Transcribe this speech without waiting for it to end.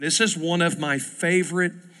This is one of my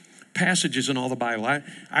favorite passages in all the Bible.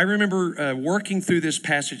 I remember working through this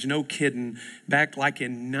passage, no kidding, back like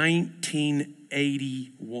in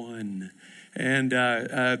 1981. And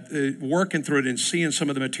working through it and seeing some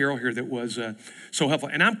of the material here that was so helpful.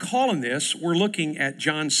 And I'm calling this, we're looking at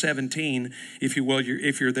John 17, if you will,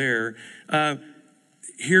 if you're there.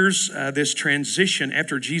 Here's this transition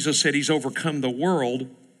after Jesus said he's overcome the world.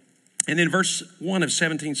 And then verse 1 of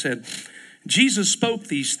 17 said, Jesus spoke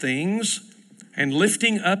these things, and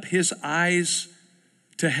lifting up his eyes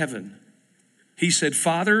to heaven, he said,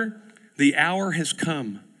 Father, the hour has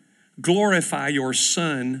come. Glorify your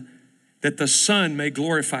Son, that the Son may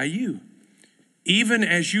glorify you, even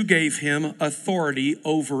as you gave him authority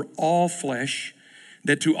over all flesh,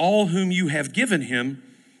 that to all whom you have given him,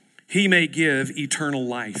 he may give eternal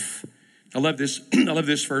life. I love this. I love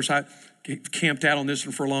this verse. I camped out on this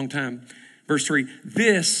one for a long time. Verse 3,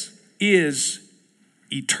 this is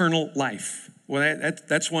eternal life. Well,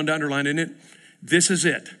 that's one to underline, isn't it? This is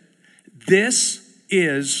it. This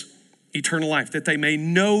is eternal life, that they may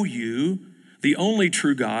know you, the only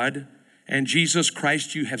true God, and Jesus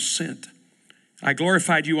Christ you have sent. I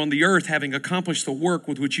glorified you on the earth, having accomplished the work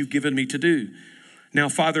with which you've given me to do. Now,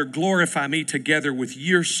 Father, glorify me together with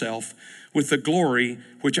yourself, with the glory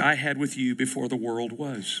which I had with you before the world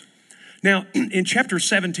was. Now, in chapter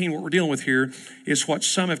 17, what we're dealing with here is what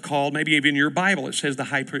some have called, maybe even in your Bible, it says the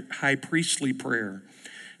high priestly prayer.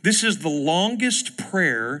 This is the longest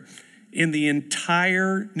prayer in the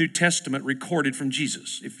entire New Testament recorded from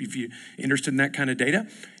Jesus. If you're interested in that kind of data,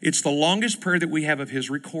 it's the longest prayer that we have of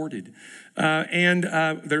his recorded. There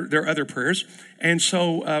are other prayers. And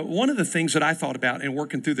so one of the things that I thought about in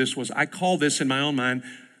working through this was I call this in my own mind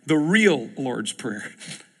the real Lord's Prayer.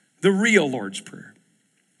 The real Lord's Prayer.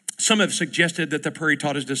 Some have suggested that the prayer he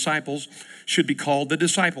taught his disciples should be called the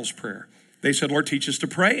disciples' prayer. They said, Lord, teach us to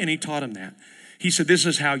pray, and he taught them that. He said, this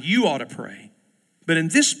is how you ought to pray. But in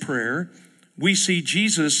this prayer, we see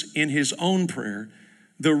Jesus in his own prayer,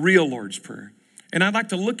 the real Lord's Prayer. And I'd like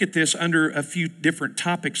to look at this under a few different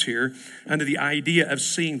topics here, under the idea of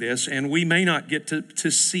seeing this, and we may not get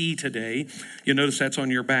to see today. You'll notice that's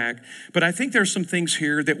on your back. But I think there's some things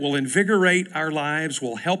here that will invigorate our lives,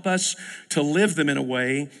 will help us to live them in a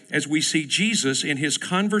way as we see Jesus in his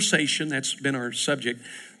conversation. That's been our subject,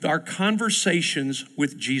 our conversations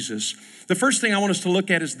with Jesus. The first thing I want us to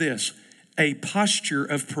look at is this, a posture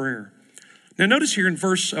of prayer. Now notice here in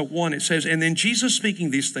verse 1, it says, and then Jesus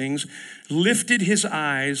speaking these things, lifted his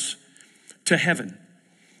eyes to heaven.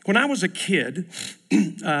 When I was a kid,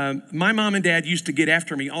 my mom and dad used to get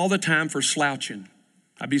after me all the time for slouching.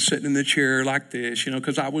 I'd be sitting in the chair like this,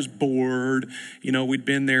 because I was bored. We'd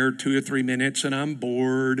been there 2 or 3 minutes and I'm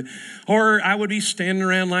bored. Or I would be standing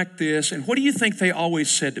around like this. And what do you think they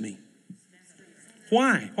always said to me?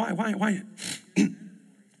 Why?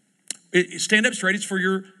 Stand up straight. It's for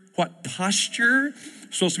your what? Posture?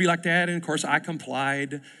 Supposed to be like that. And of course I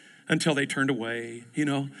complied until they turned away,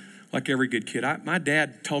 like every good kid. My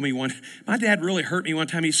dad really hurt me one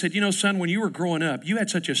time. He said, son, when you were growing up, you had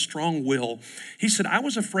such a strong will. He said, I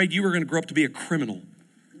was afraid you were going to grow up to be a criminal.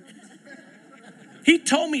 He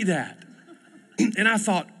told me that. And I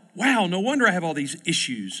thought, wow, no wonder I have all these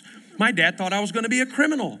issues. My dad thought I was going to be a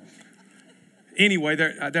criminal. Anyway,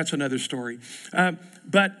 that's another story.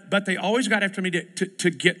 But they always got after me to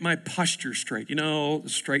get my posture straight,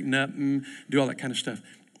 straighten up and do all that kind of stuff.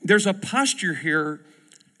 There's a posture here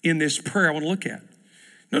in this prayer I want to look at.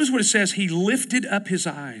 Notice what it says. He lifted up his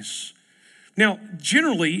eyes. Now,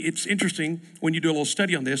 generally, it's interesting when you do a little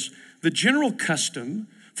study on this, the general custom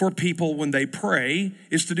for people when they pray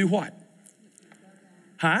is to do what?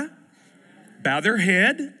 Bow their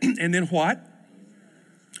head and then what?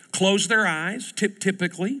 Close their eyes,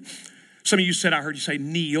 typically. Some of you said, I heard you say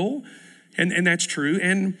kneel, and that's true,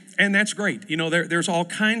 and that's great. There's all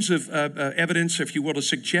kinds of evidence, if you will, to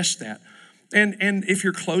suggest that. And if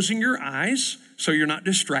you're closing your eyes so you're not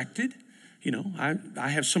distracted, I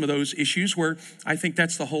have some of those issues where I think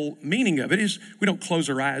that's the whole meaning of it is we don't close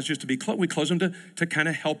our eyes just to be closed. We close them to kind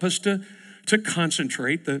of help us to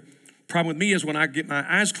concentrate. The problem with me is when I get my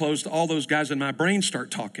eyes closed, all those guys in my brain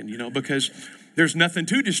start talking, because there's nothing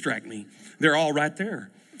to distract me. They're all right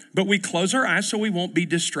there. But we close our eyes so we won't be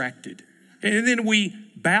distracted. And then we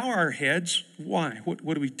bow our heads. Why?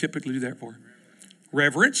 What do we typically do that for?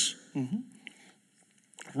 Reverence. Mm-hmm.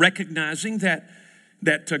 Recognizing that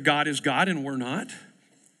God is God and we're not.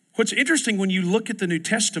 What's interesting when you look at the New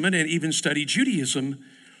Testament and even study Judaism,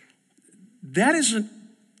 that isn't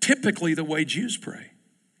typically the way Jews pray.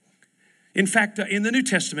 In fact, in the New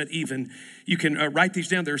Testament even, you can write these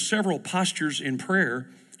down. There are several postures in prayer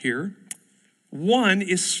here. One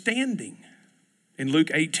is standing. In Luke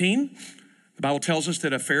 18, the Bible tells us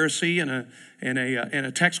that a Pharisee and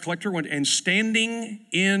a tax collector went and standing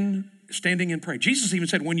in prayer. Jesus even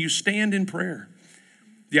said, when you stand in prayer,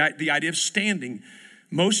 the idea of standing.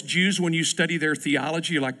 Most Jews, when you study their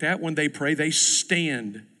theology like that, when they pray, they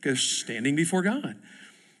stand, because standing before God.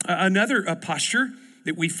 Another posture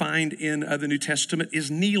that we find in the New Testament is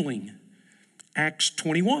kneeling. Acts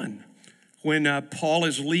 21. When Paul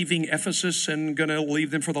is leaving Ephesus and going to leave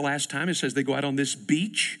them for the last time, it says they go out on this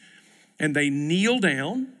beach and they kneel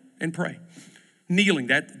down and pray. Kneeling,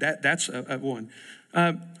 that's one.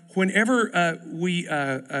 Whenever we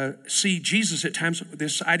see Jesus at times,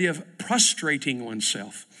 this idea of prostrating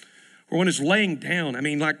oneself, where one is laying down, I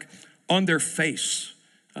mean, like on their face,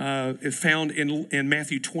 found in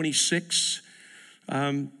Matthew 26.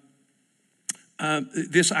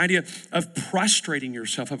 This idea of prostrating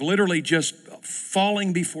yourself, of literally just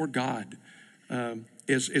falling before God,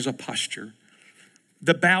 is a posture.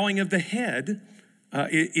 The bowing of the head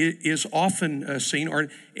is often seen, and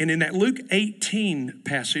in that Luke 18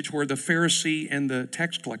 passage where the Pharisee and the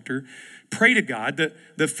tax collector pray to God, the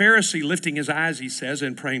Pharisee lifting his eyes, he says,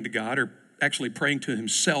 and praying to God, or actually praying to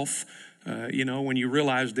himself. When you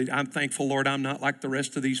realize that I'm thankful, Lord, I'm not like the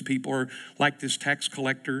rest of these people or like this tax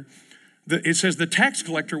collector. It says the tax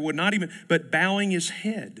collector would not even, but bowing his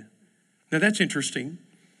head. Now that's interesting,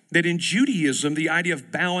 that in Judaism, the idea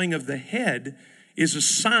of bowing of the head is a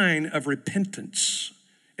sign of repentance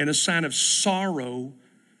and a sign of sorrow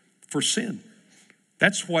for sin.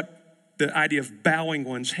 That's what the idea of bowing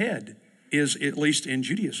one's head is, at least in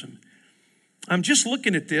Judaism. I'm just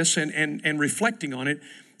looking at this and reflecting on it,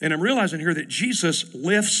 and I'm realizing here that Jesus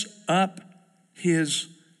lifts up his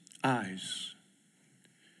eyes.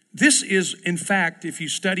 This is, in fact, if you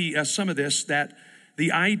study some of this, that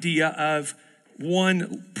the idea of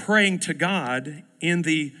one praying to God in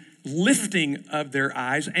the lifting of their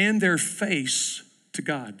eyes and their face to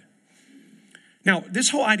God. Now, this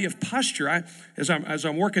whole idea of posture, as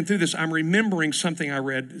I'm working through this, I'm remembering something I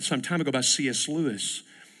read some time ago by C.S. Lewis.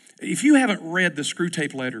 If you haven't read the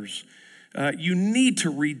Screwtape Letters, you need to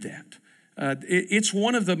read that. It's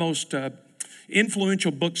one of the most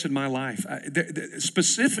influential books in my life,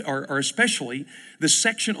 specific or especially the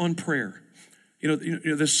section on prayer.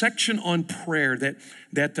 The section on prayer that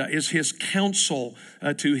is his counsel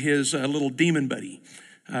to his little demon buddy.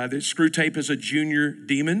 The Screwtape is a junior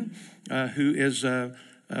demon who is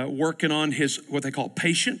working on his what they call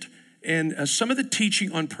patient, and some of the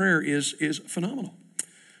teaching on prayer is phenomenal.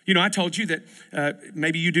 I told you that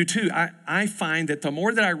maybe you do too. I find that the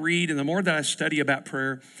more that I read and the more that I study about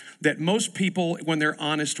prayer, that most people, when they're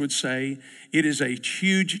honest, would say it is a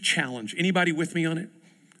huge challenge. Anybody with me on it?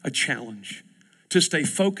 A challenge to stay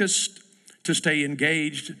focused, to stay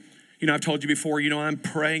engaged. I've told you before, I'm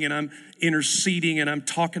praying and I'm interceding and I'm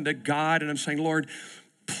talking to God and I'm saying, Lord,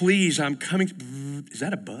 please, I'm coming. Is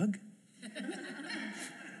that a bug?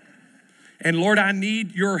 And Lord, I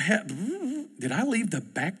need your help. Did I leave the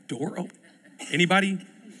back door open? Anybody?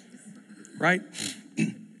 Right?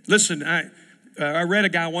 Listen, I read a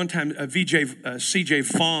guy one time, C.J.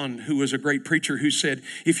 Fawn, who was a great preacher, who said,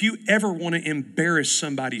 if you ever want to embarrass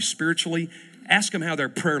somebody spiritually, ask them how their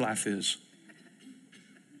prayer life is.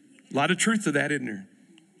 A lot of truth to that, isn't there?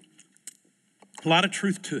 A lot of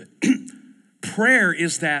truth to it. Prayer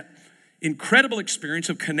is that incredible experience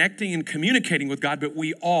of connecting and communicating with God, but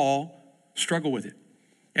we all struggle with it.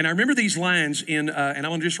 And I remember these lines and I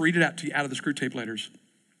want to just read it out to you out of the Screwtape Letters.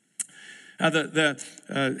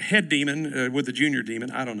 The head demon with the junior demon,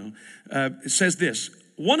 I don't know, it says this.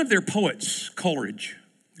 One of their poets, Coleridge,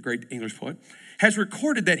 the great English poet, has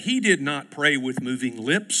recorded that he did not pray with moving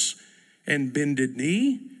lips and bended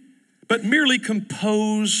knee, but merely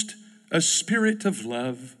composed a spirit of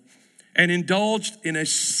love and indulged in a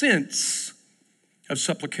sense of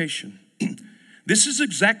supplication. This is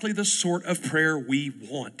exactly the sort of prayer we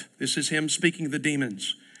want. This is him speaking to the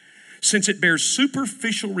demons. Since it bears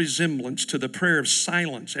superficial resemblance to the prayer of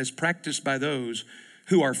silence as practiced by those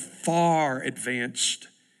who are far advanced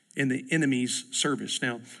in the enemy's service.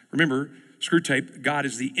 Now, remember, Screwtape, God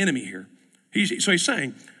is the enemy here. So he's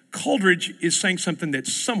saying, Coleridge is saying something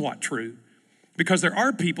that's somewhat true, because there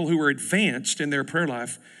are people who are advanced in their prayer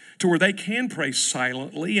life to where they can pray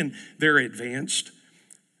silently and they're advanced.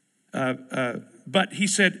 But he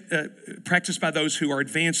said, practiced by those who are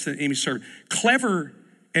advanced in the enemy's service. Clever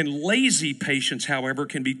and lazy patients, however,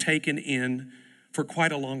 can be taken in for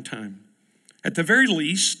quite a long time. At the very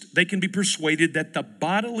least, they can be persuaded that the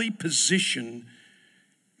bodily position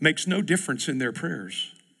makes no difference in their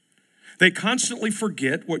prayers. They constantly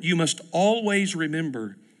forget what you must always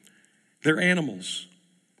remember, They're animals.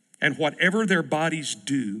 And whatever their bodies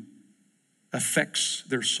do affects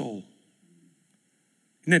their soul.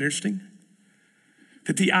 Isn't that interesting?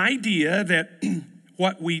 That the idea that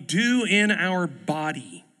what we do in our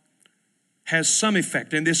body has some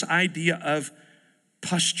effect, and this idea of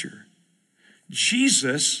posture.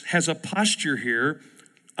 Jesus has a posture here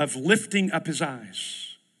of lifting up his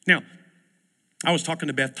eyes. Now, I was talking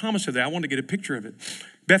to Beth Thomas today. I wanted to get a picture of it.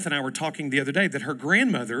 Beth and I were talking the other day that her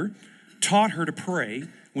grandmother taught her to pray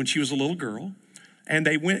when she was a little girl, and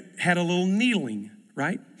they had a little kneeling,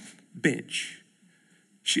 right, bench.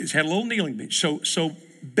 She had a little kneeling bench. So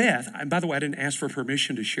Beth, and by the way, I didn't ask for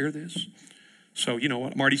permission to share this. So you know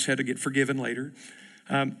what, Marty said to get forgiven later.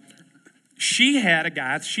 She had a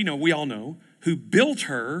guy, we all know, who built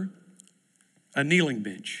her a kneeling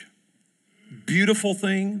bench. Beautiful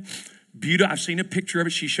thing. I've seen a picture of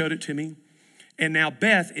it. She showed it to me. And now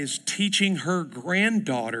Beth is teaching her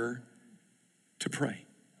granddaughter to pray.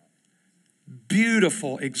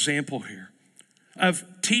 Beautiful example here of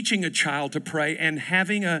teaching a child to pray and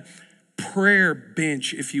having a prayer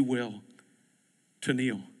bench, if you will, to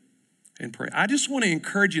kneel and pray. I just want to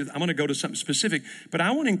encourage you. I'm going to go to something specific, but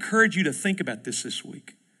I want to encourage you to think about this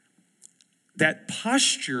week. That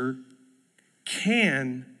posture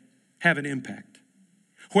can have an impact.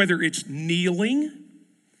 Whether it's kneeling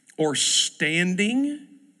or standing.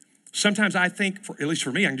 Sometimes I think, at least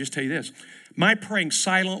for me, I can just tell you this. My praying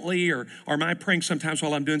silently or my praying sometimes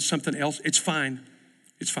while I'm doing something else, it's fine.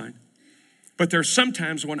 It's fine. But there's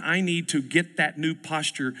sometimes when I need to get that new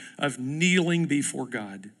posture of kneeling before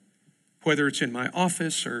God, whether it's in my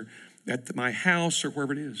office or at my house or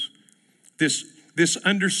wherever it is. This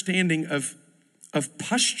understanding of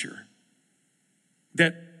posture,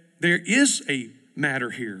 that there is a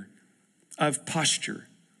matter here of posture.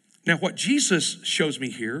 Now, what Jesus shows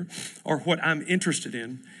me here, or what I'm interested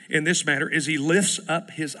in this matter, is he lifts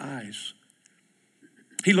up his eyes.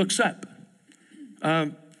 He looks up.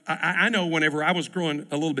 I know whenever I was growing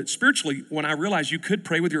a little bit spiritually, when I realized you could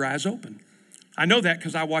pray with your eyes open. I know that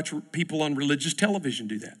because I watch people on religious television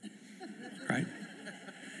do that, right?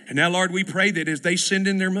 And now, Lord, we pray that as they send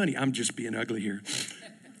in their money, I'm just being ugly here.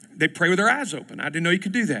 They pray with their eyes open. I didn't know you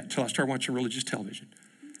could do that until I started watching religious television.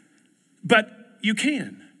 But you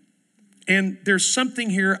can. And there's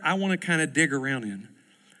something here I want to kind of dig around in.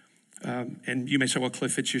 And you may say, well,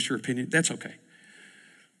 Cliff, it's just your opinion. That's okay.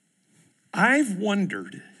 I've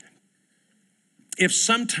wondered if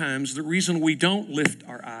sometimes the reason we don't lift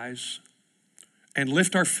our eyes and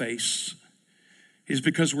lift our face is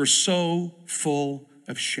because we're so full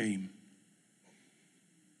of shame.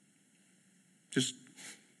 Just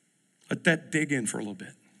let that dig in for a little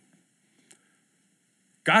bit.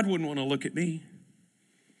 God wouldn't want to look at me.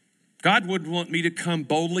 God would want me to come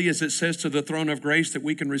boldly, as it says, to the throne of grace that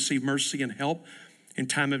we can receive mercy and help in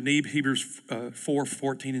time of need, Hebrews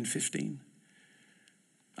 4:14 and 15.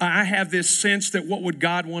 I have this sense that what would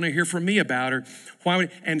God want to hear from me about, or why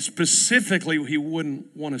and specifically, he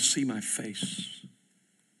wouldn't want to see my face.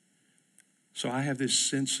 So I have this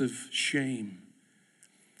sense of shame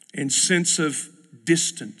and sense of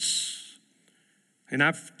distance. And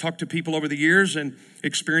I've talked to people over the years and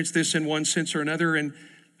experienced this in one sense or another,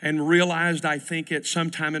 and realized, I think, at some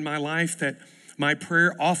time in my life that my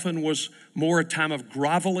prayer often was more a time of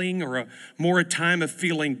groveling, or more a time of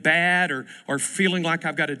feeling bad, or feeling like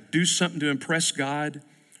I've got to do something to impress God,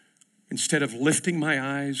 instead of lifting my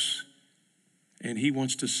eyes, and he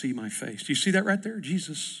wants to see my face. Do you see that right there?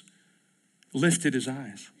 Jesus lifted his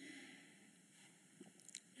eyes.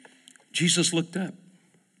 Jesus looked up.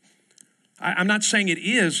 I'm not saying it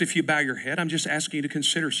is if you bow your head. I'm just asking you to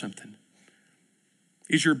consider something.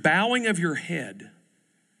 Is your bowing of your head,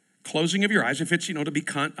 closing of your eyes, if it's, to be,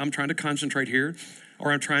 I'm trying to concentrate here,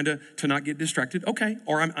 or I'm trying to not get distracted, okay,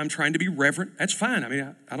 or I'm trying to be reverent, that's fine. I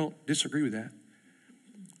mean, I don't disagree with that.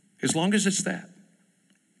 As long as it's that.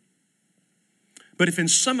 But if in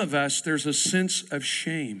some of us there's a sense of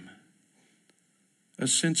shame, a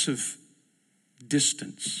sense of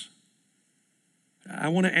distance, I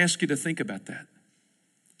want to ask you to think about that.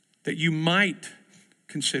 That you might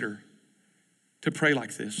consider to pray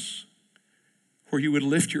like this, where you would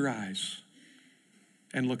lift your eyes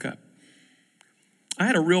and look up. I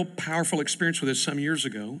had a real powerful experience with this some years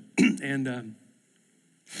ago, and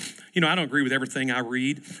I don't agree with everything I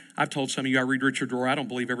read. I've told some of you I read Richard Rohr. I don't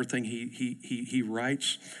believe everything he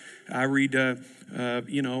writes. I read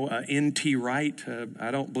N.T. Wright.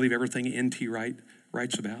 I don't believe everything N.T. Wright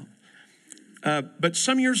writes about. But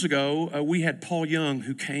some years ago, we had Paul Young,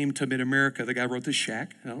 who came to Mid-America. The guy who wrote The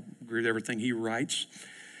Shack. I don't agree with everything he writes.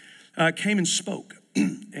 Came and spoke.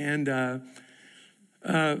 And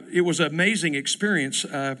it was an amazing experience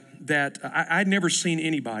that I'd never seen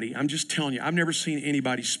anybody. I'm just telling you, I've never seen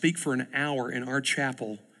anybody speak for an hour in our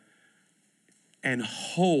chapel and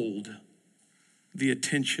hold the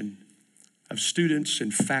attention of students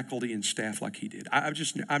and faculty and staff like he did.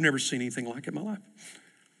 I've never seen anything like it in my life.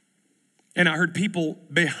 And I heard people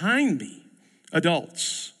behind me,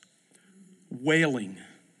 adults, wailing.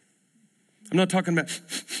 I'm not talking about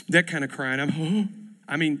that kind of crying.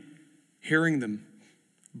 I mean, hearing them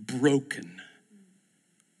broken.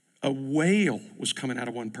 A wail was coming out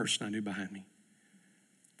of one person I knew behind me.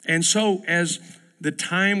 And so as the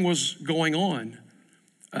time was going on,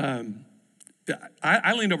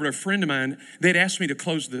 I leaned over to a friend of mine. They'd asked me to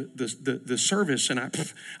close the service, and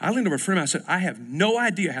I leaned over to a friend of mine. I said, I have no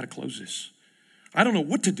idea how to close this. I don't know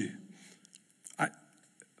what to do.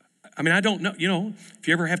 I mean, I don't know. You know, if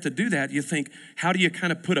you ever have to do that, you think, how do you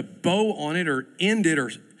kind of put a bow on it or end it, or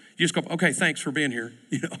you just go, okay, thanks for being here.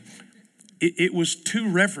 You know, it was too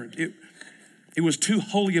reverent. It was too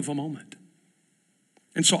holy of a moment.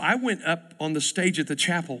 And so I went up on the stage at the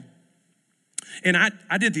chapel, and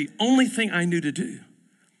I did the only thing I knew to do.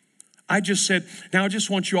 I just said, now I just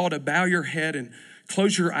want you all to bow your head and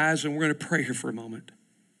close your eyes, and we're going to pray here for a moment.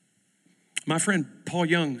 My friend Paul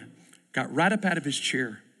Young got right up out of his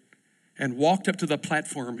chair and walked up to the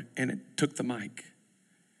platform and took the mic.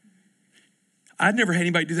 I'd never had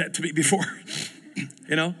anybody do that to me before.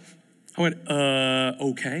 You know, I went,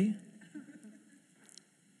 okay.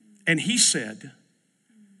 And he said,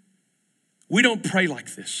 we don't pray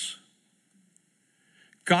like this.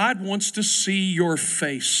 God wants to see your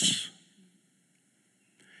face.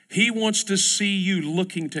 He wants to see you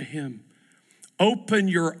looking to him. Open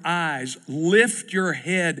your eyes, lift your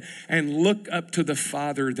head, and look up to the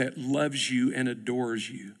Father that loves you and adores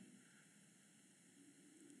you.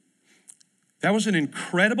 That was an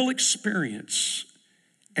incredible experience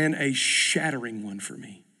and a shattering one for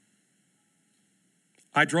me.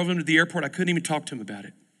 I drove him to the airport. I couldn't even talk to him about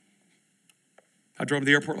it. I drove to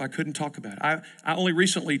the airport. I couldn't talk about it. I only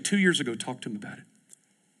recently, 2 years ago, talked to him about it.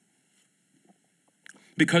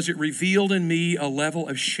 Because it revealed in me a level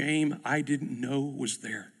of shame I didn't know was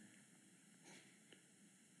there.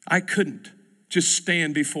 I couldn't just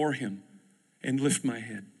stand before him and lift my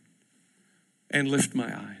head and lift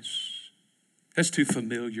my eyes. That's too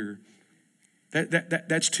familiar.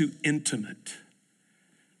 That's too intimate.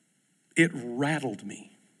 It rattled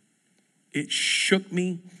me. It shook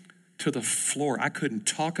me to the floor. I couldn't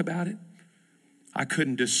talk about it. I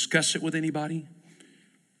couldn't discuss it with anybody.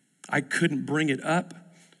 I couldn't bring it up.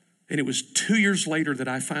 And it was 2 years later that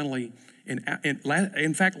I finally,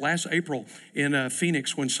 in fact, last April in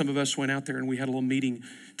Phoenix, when some of us went out there and we had a little meeting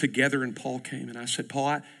together, and Paul came, and I said,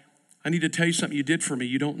 Paul, I need to tell you something you did for me.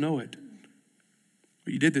 You don't know it,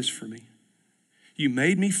 but you did this for me. You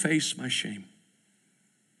made me face my shame.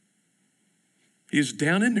 It's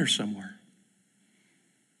down in there somewhere.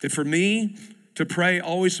 That for me to pray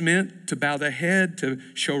always meant to bow the head, to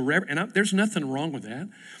show reverence. And there's nothing wrong with that.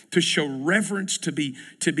 To show reverence, to be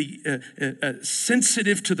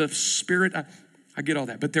sensitive to the Spirit. I get all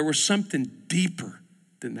that. But there was something deeper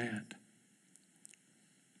than that.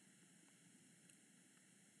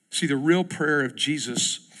 See, the real prayer of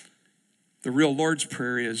Jesus, the real Lord's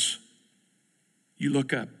Prayer is, you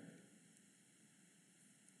look up.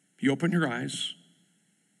 You open your eyes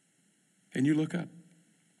and you look up.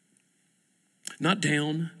 Not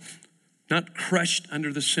down, not crushed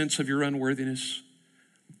under the sense of your unworthiness,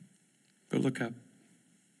 but look up.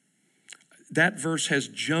 That verse has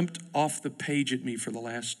jumped off the page at me for the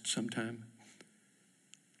last some time,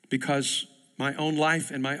 because my own life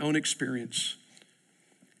and my own experience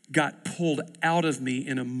got pulled out of me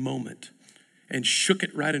in a moment and shook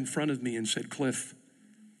it right in front of me and said, Cliff,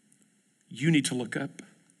 you need to look up.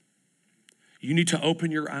 You need to open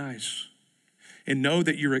your eyes and know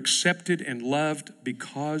that you're accepted and loved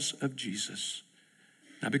because of Jesus,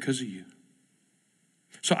 not because of you.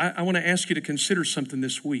 So I want to ask you to consider something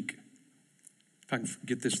this week. If I can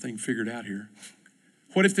get this thing figured out here.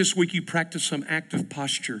 What if this week you practice some active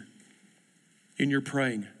posture in your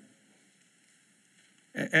praying?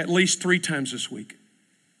 At least 3 times this week.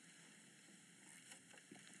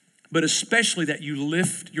 But especially that you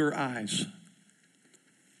lift your eyes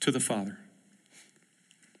to the Father.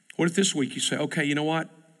 What if this week you say, okay, you know what?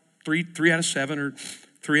 3 out of 7 or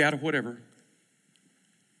 3 out of whatever.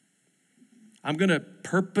 I'm going to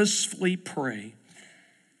purposefully pray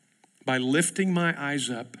by lifting my eyes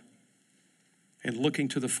up and looking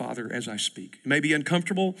to the Father as I speak. It may be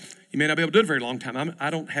uncomfortable. You may not be able to do it a very long time. I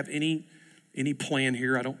don't have any plan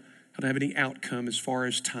here. I don't have any outcome as far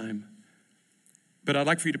as time. But I'd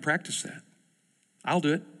like for you to practice that. I'll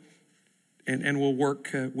do it, and we'll work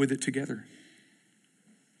with it together.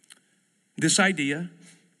 This idea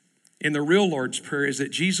in the real Lord's Prayer is that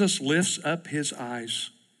Jesus lifts up his eyes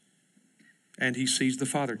and he sees the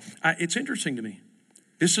Father. It's interesting to me.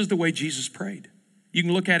 This is the way Jesus prayed. You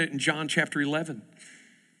can look at it in John chapter 11.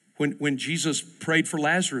 When Jesus prayed for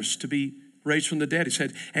Lazarus to be raised from the dead, he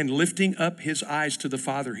said, and lifting up his eyes to the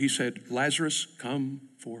Father, he said, Lazarus, come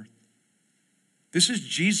forth. This is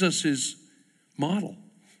Jesus's model.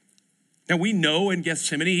 Now we know in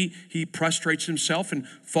Gethsemane, he prostrates himself and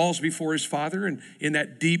falls before his Father and in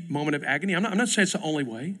that deep moment of agony. I'm not saying it's the only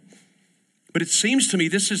way, but it seems to me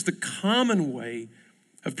this is the common way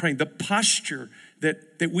of praying, the posture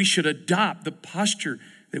that we should adopt, the posture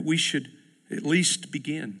that we should at least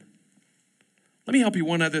begin. Let me help you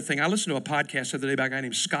one other thing. I listened to a podcast the other day by a guy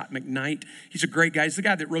named Scott McKnight. He's a great guy. He's the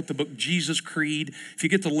guy that wrote the book Jesus Creed. If you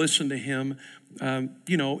get to listen to him,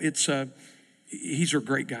 he's a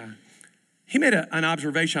great guy. He made an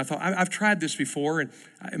observation. I thought, I've tried this before, and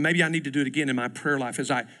maybe I need to do it again in my prayer life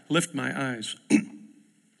as I lift my eyes.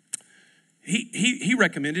 He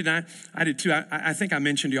recommended, and I did too. I think I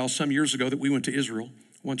mentioned to y'all some years ago that we went to Israel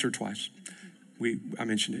once or twice. I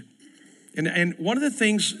mentioned it. And one of the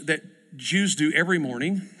things that Jews do every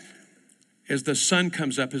morning as the sun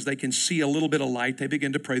comes up, as they can see a little bit of light, they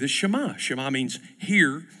begin to pray the Shema. Shema means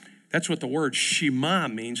hear. That's what the word Shema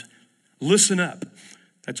means. Listen up.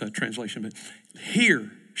 That's a translation, but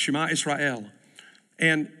hear, Shema Israel.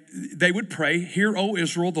 And they would pray, hear, O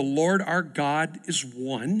Israel, the Lord our God is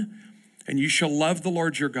one, and you shall love the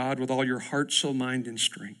Lord your God with all your heart, soul, mind, and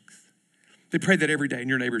strength. They pray that every day, and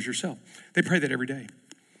your neighbors yourself. They pray that every day.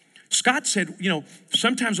 Scott said,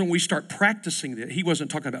 sometimes when we start practicing that, he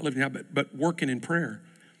wasn't talking about living out, but working in prayer.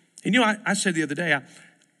 And I said the other day,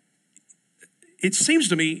 it seems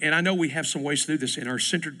to me, and I know we have some ways to do this in our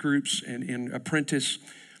centered groups and in Apprentice,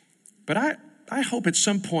 but I hope at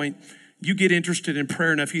some point you get interested in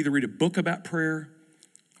prayer enough, you either read a book about prayer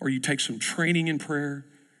or you take some training in prayer,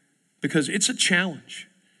 because it's a challenge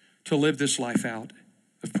to live this life out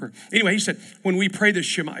of prayer. Anyway, he said, when we pray the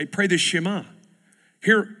Shema, pray the Shema.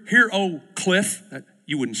 Hear, O Cliff.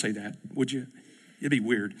 You wouldn't say that, would you? It'd be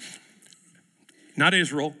weird. Not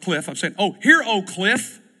Israel, Cliff. I'm saying, hear, O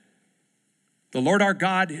Cliff. The Lord our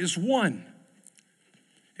God is one,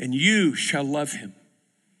 and you shall love him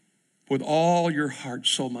with all your heart,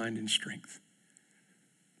 soul, mind, and strength,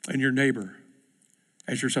 and your neighbor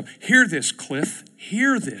as yourself. Hear this, Cliff.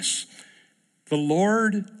 Hear this. The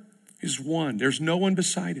Lord is one. There's no one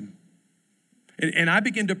beside him. And I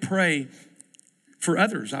begin to pray for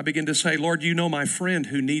others. I begin to say, Lord, you know my friend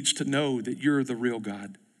who needs to know that you're the real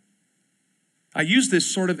God. I use this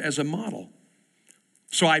sort of as a model.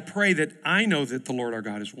 So I pray that I know that the Lord our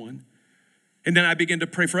God is one. And then I begin to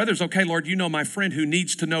pray for others. Okay, Lord, you know my friend who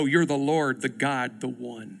needs to know you're the Lord, the God, the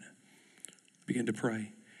one. Begin to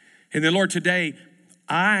pray. And then, Lord, today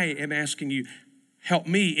I am asking you, help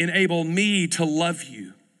me, enable me to love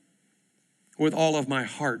you with all of my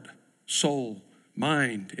heart, soul,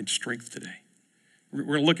 mind, and strength today. We're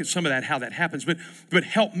going to look at some of that, how that happens, but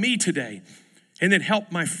help me today. And then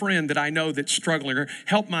help my friend that I know that's struggling, or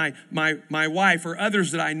help my wife or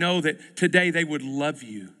others that I know that today they would love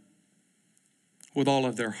you with all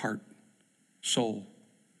of their heart, soul,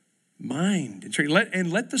 mind, and strength.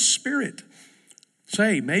 And let the Spirit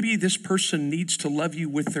say, maybe this person needs to love you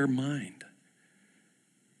with their mind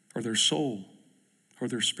or their soul or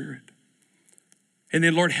their spirit. And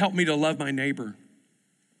then, Lord, help me to love my neighbor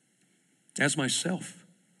as myself.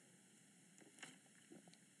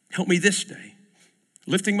 Help me this day,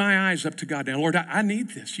 lifting my eyes up to God. Now, Lord, I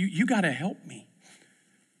need this. You got to help me.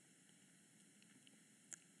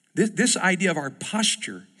 This idea of our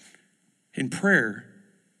posture in prayer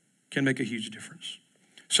can make a huge difference.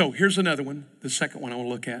 So here's another one, the second one I want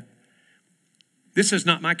to look at. This is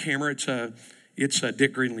not my camera. It's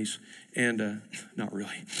Dick Greenlee's, and not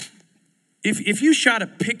really. If you shot a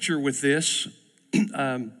picture with this,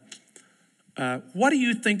 what do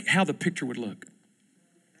you think how the picture would look?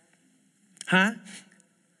 Huh?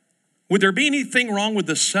 Would there be anything wrong with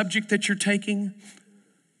the subject that you're taking?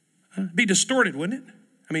 Be distorted, wouldn't it?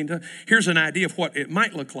 I mean, here's an idea of what it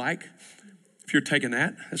might look like if you're taking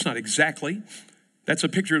that. That's not exactly. That's a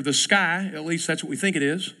picture of the sky. At least that's what we think it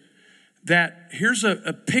is. That here's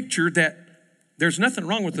a picture that there's nothing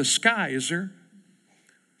wrong with the sky, is there?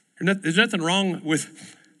 There's nothing wrong with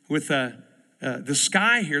the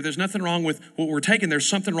sky here. There's nothing wrong with what we're taking. There's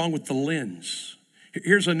something wrong with the lens.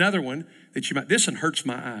 Here's another one that you might, this one hurts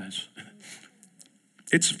my eyes.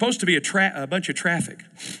 It's supposed to be a bunch of traffic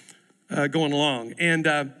going along.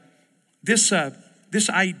 And this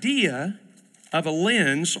idea of a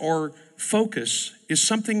lens or focus is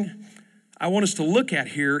something I want us to look at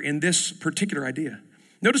here in this particular idea.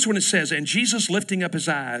 Notice when it says, and Jesus lifting up his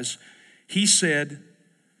eyes, he said,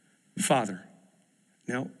 Father.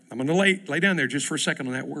 Now, I'm going to lay down there just for a second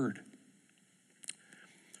on that word.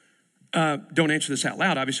 Don't answer this out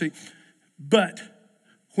loud, obviously. But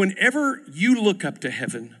whenever you look up to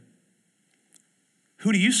heaven,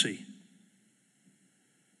 who do you see?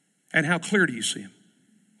 And how clear do you see him?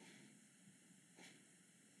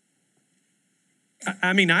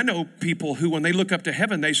 I mean, I know people who, when they look up to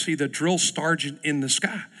heaven, they see the drill sergeant in the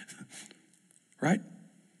sky, right?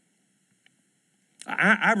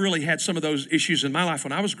 I really had some of those issues in my life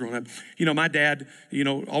when I was growing up. You know, my dad,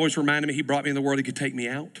 always reminded me he brought me in the world, he could take me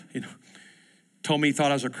out. Told me he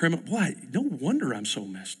thought I was a criminal. Boy, no wonder I'm so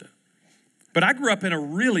messed up. But I grew up in a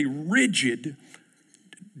really rigid,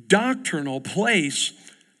 doctrinal place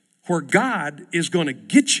where God is going to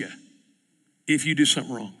get you if you do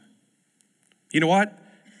something wrong. You know what?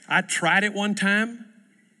 I tried it one time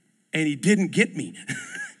and he didn't get me.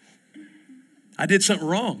 I did something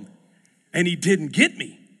wrong and he didn't get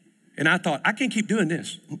me. And I thought, I can't keep doing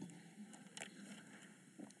this.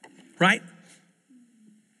 Right?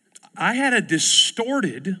 I had a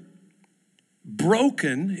distorted,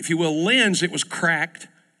 broken, if you will, lens. It was cracked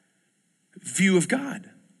view of God.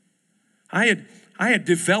 I had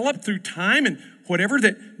developed through time and whatever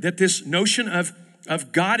that this notion of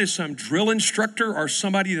God as some drill instructor or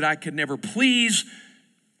somebody that I could never please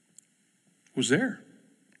was there.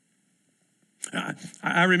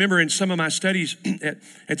 I remember in some of my studies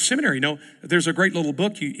at seminary, there's a great little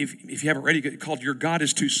book, if you haven't read it, called Your God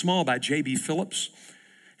is Too Small by J.B. Phillips.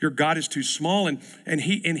 Your God is too small. And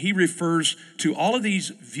he refers to all of these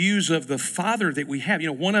views of the Father that we have.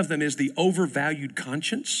 One of them is the overvalued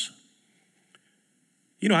conscience.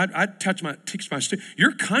 I teach my students,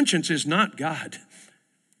 your conscience is not God.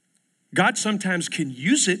 God sometimes can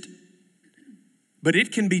use it, but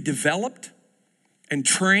it can be developed and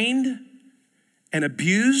trained and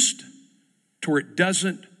abused to where it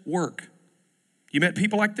doesn't work. You met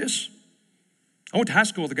people like this? I went to high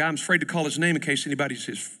school with a guy, I'm afraid to call his name in case anybody's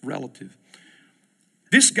his relative.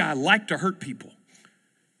 This guy liked to hurt people.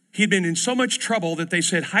 He'd been in so much trouble that they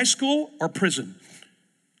said high school or prison.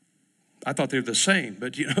 I thought they were the same,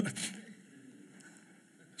 but see,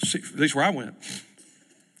 at least where I went.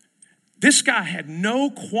 This guy had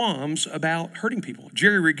no qualms about hurting people.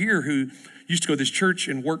 Jerry Regier, who used to go to this church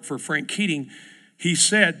and work for Frank Keating, he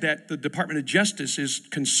said that the Department of Justice is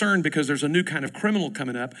concerned because there's a new kind of criminal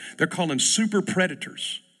coming up. They're calling them super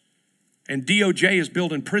predators. And DOJ is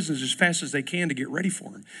building prisons as fast as they can to get ready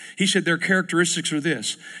for them. He said their characteristics are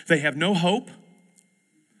this: they have no hope,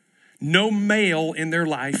 no male in their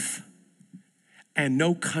life, and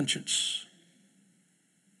no conscience.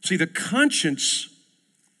 See, the conscience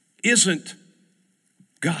isn't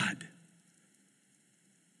God.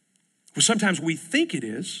 Well, sometimes we think it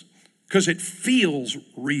is because it feels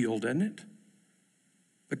real, doesn't it?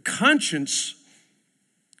 The conscience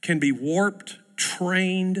can be warped,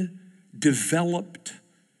 trained, developed,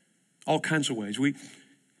 all kinds of ways. We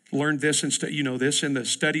learned this, this in the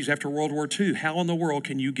studies after World War II. How in the world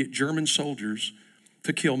can you get German soldiers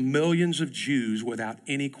to kill millions of Jews without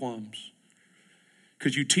any qualms?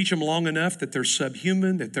 Because you teach them long enough that they're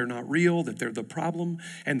subhuman, that they're not real, that they're the problem,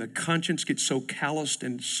 and the conscience gets so calloused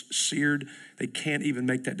and seared, they can't even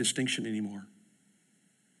make that distinction anymore.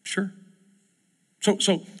 Sure.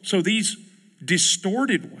 So these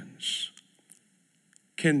distorted ones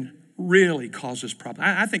can really cause us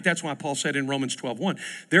problems. I think that's why Paul said in Romans 12:1,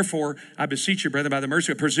 therefore, I beseech you, brethren, by the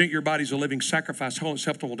mercy of God, present your bodies a living sacrifice, holy and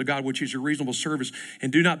acceptable to God, which is your reasonable service,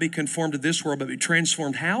 and do not be conformed to this world, but be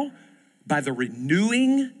transformed. How? By the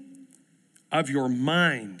renewing of your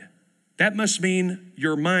mind. That must mean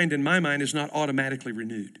your mind and my mind is not automatically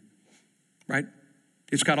renewed, right?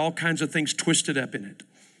 It's got all kinds of things twisted up in it.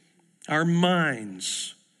 Our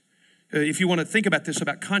minds. If you want to think about this,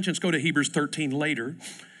 about conscience, go to Hebrews 13 later.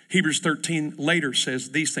 Hebrews 13 later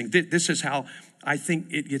says these things. This is how I think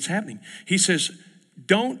it's happening. He says,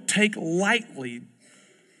 don't take lightly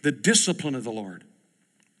the discipline of the Lord.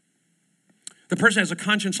 The person who has a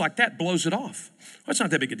conscience like that blows it off. Well, it's not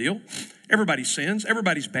that big a deal. Everybody sins.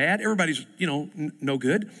 Everybody's bad. Everybody's, no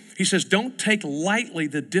good. He says, don't take lightly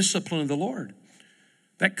the discipline of the Lord.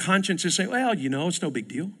 That conscience is saying, well, it's no big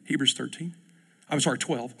deal. Hebrews 12.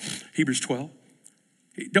 Hebrews 12.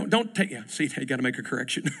 Don't take, see, you got to make a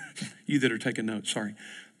correction. You that are taking notes, sorry.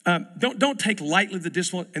 Don't take lightly the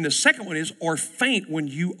discipline. And the second one is, or faint when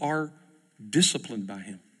you are disciplined by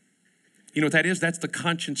him. You know what that is? That's the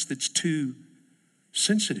conscience that's too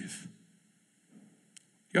sensitive.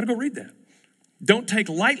 You ought to go read that. Don't take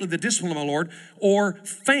lightly the discipline of my Lord, or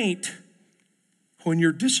faint when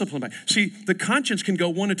you're disciplined by. See, the conscience can go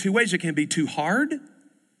one of two ways. It can be too hard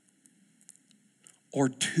or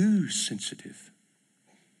too sensitive.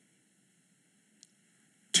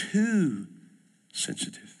 Too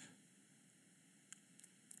sensitive.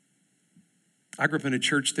 I grew up in a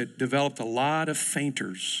church that developed a lot of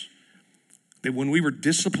fainters. That when we were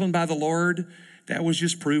disciplined by the Lord, that was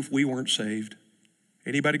just proof we weren't saved.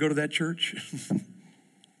 Anybody go to that church?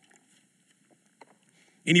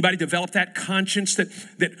 Anybody develop that conscience that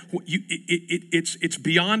it's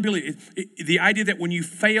beyond belief? The idea that when you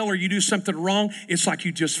fail or you do something wrong, it's like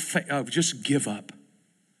you just give up.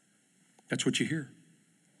 That's what you hear.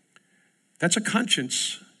 That's a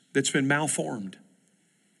conscience that's been malformed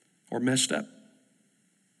or messed up.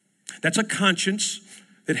 That's a conscience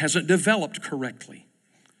that hasn't developed correctly.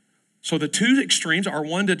 So the two extremes are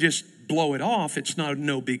one to just blow it off. It's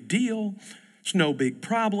no big deal. It's no big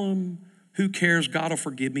problem. Who cares? God will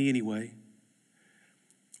forgive me anyway.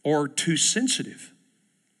 Or too sensitive,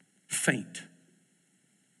 faint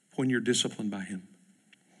when you're disciplined by him.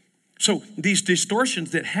 So these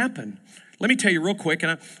distortions that happen, let me tell you real quick,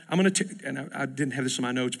 and I'm going to, and I didn't have this in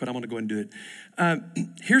my notes, but I'm going to go ahead and do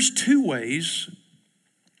it. Here's two ways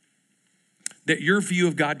that your view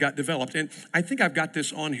of God got developed. And I think I've got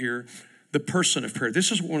this on here, the person of prayer.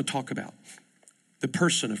 This is what I want to talk about, the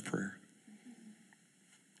person of prayer.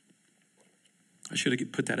 I should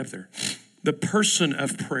have put that up there. The person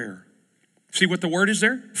of prayer. See what the word is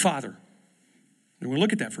there? Father. And we'll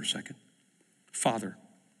look at that for a second. Father.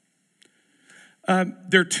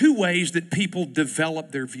 There are two ways that people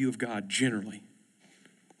develop their view of God generally.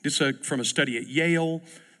 This is from a study at Yale.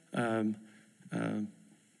 I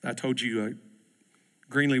told you,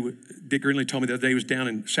 Dick Greenlee told me the other day he was down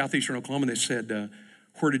in southeastern Oklahoma, and they said,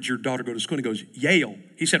 where did your daughter go to school? And he goes, Yale.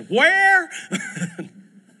 He said, where?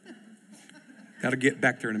 That'll get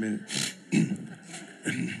back there in a minute.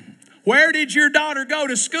 Where did your daughter go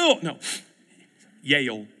to school? No,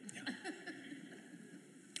 Yale.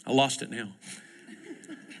 I lost it now.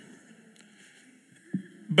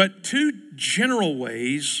 But two general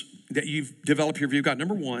ways that you've developed your view of God.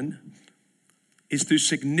 Number one is through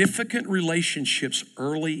significant relationships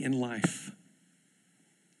early in life.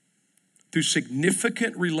 Through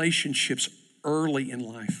significant relationships early in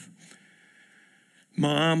life.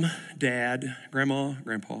 Mom, dad, grandma,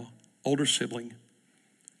 grandpa, older sibling.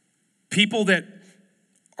 People that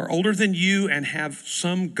are older than you and have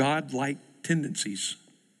some God-like tendencies.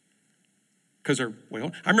 Because they're,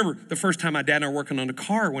 well, I remember the first time my dad and I were working on a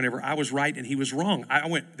car, whenever I was right and he was wrong. I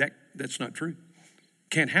went, that's not true.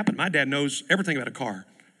 Can't happen. My dad knows everything about a car.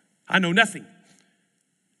 I know nothing.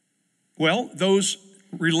 Well, those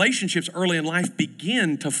relationships early in life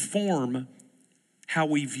begin to form how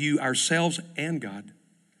we view ourselves and God.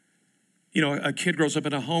 You know, a kid grows up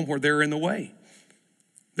in a home where they're in the way.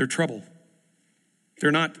 They're trouble.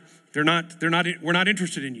 We're not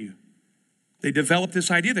interested in you. They develop this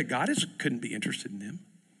idea that God couldn't be interested in them.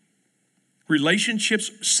 Relationships,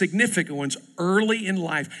 significant ones, early in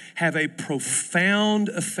life, have a profound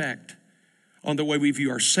effect on the way we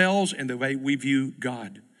view ourselves and the way we view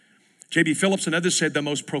God. J.B. Phillips and others said the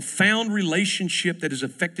most profound relationship that has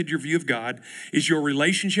affected your view of God is your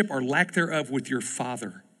relationship or lack thereof with your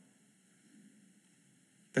father.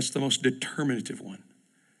 That's the most determinative one.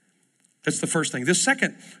 That's the first thing. The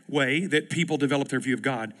second way that people develop their view of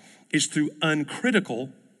God is through uncritical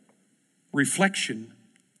reflection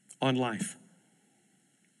on life.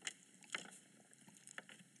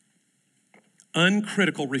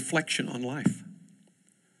 Uncritical reflection on life.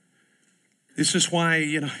 This is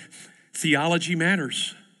why, theology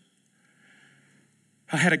matters.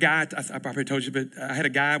 I had a guy, I probably told you, but I had a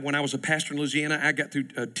guy when I was a pastor in Louisiana. I got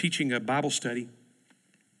through teaching a Bible study.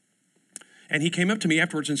 And he came up to me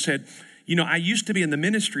afterwards and said, I used to be in the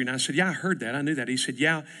ministry. And I said, yeah, I heard that. I knew that. He said,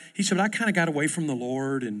 yeah. He said, but I kind of got away from the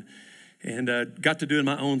Lord and got to doing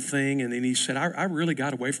my own thing. And then he said, I really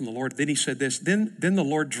got away from the Lord. Then he said this, then the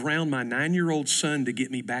Lord drowned my 9-year-old son to get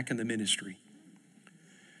me back in the ministry.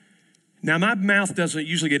 Now, my mouth doesn't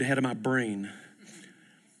usually get ahead of my brain.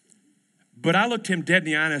 But I looked him dead in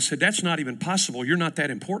the eye and I said, that's not even possible. You're not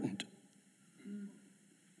that important.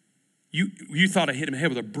 You thought I hit him in the head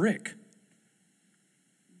with a brick.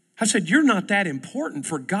 I said, you're not that important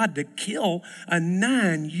for God to kill a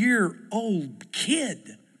 9-year-old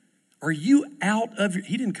kid. Are you out of your...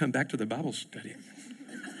 He didn't come back to the Bible study.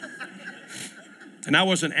 And I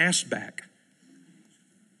wasn't asked back.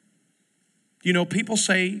 People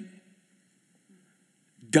say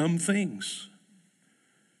dumb things.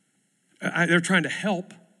 They're trying to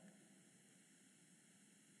help.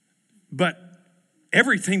 But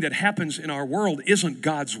Everything that happens in our world isn't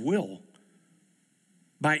God's will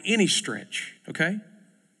by any stretch, okay?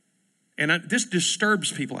 And this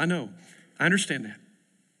disturbs people, I know. I understand that.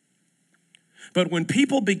 But when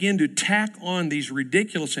people begin to tack on these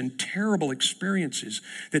ridiculous and terrible experiences,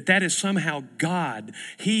 that is somehow God,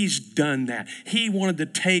 he's done that. He wanted to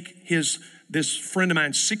take this friend of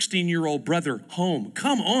mine's 16-year-old brother home.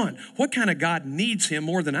 Come on, what kind of God needs him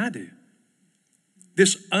more than I do?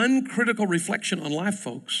 This uncritical reflection on life,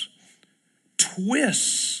 folks,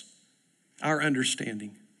 twists our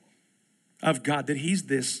understanding of God, that he's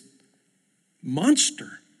this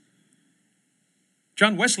monster.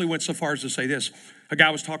 John Wesley went so far as to say this. A guy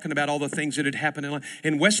was talking about all the things that had happened in life,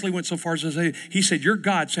 and Wesley went so far as to say, he said, your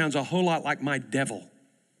God sounds a whole lot like my devil.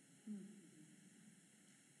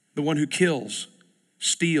 The one who kills,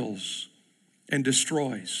 steals, and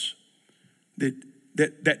destroys.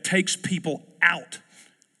 That takes people out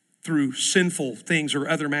through sinful things or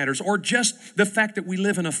other matters, or just the fact that we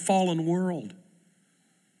live in a fallen world.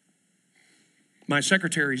 My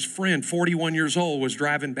secretary's friend, 41 years old, was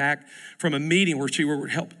driving back from a meeting where she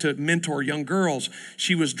helped to mentor young girls.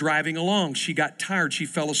 She was driving along. She got tired. She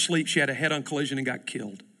fell asleep. She had a head-on collision and got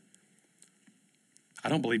killed. I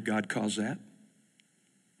don't believe God caused that.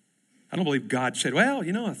 I don't believe God said, well,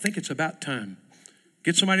 I think it's about time.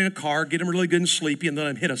 Get somebody in a car, get them really good and sleepy, and let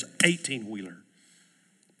them hit us 18-wheeler.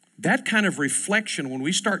 That kind of reflection, when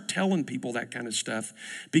we start telling people that kind of stuff,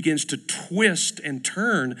 begins to twist and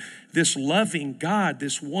turn this loving God,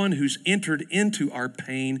 this one who's entered into our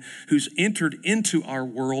pain, who's entered into our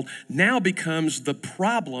world, now becomes the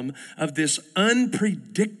problem of this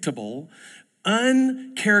unpredictable,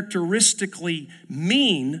 uncharacteristically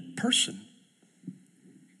mean person.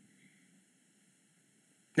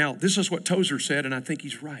 Now, this is what Tozer said, and I think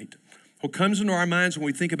he's right. What comes into our minds when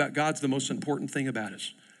we think about God's the most important thing about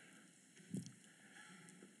us.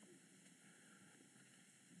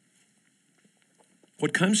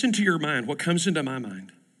 What comes into your mind, what comes into my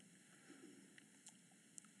mind.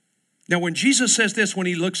 Now, when Jesus says this, when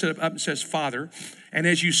he looks up and says, Father, and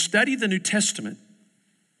as you study the New Testament,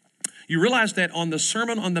 you realize that on the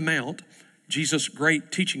Sermon on the Mount, Jesus'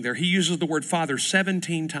 great teaching there, he uses the word Father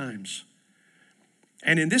 17 times.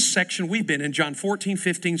 And in this section we've been in, John 14,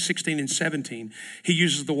 15, 16, and 17, he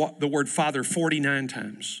uses the word Father 49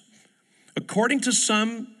 times. According to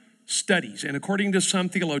some studies and according to some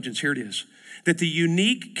theologians, here it is, that the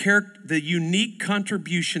unique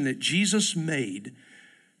contribution that Jesus made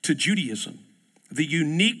to Judaism, the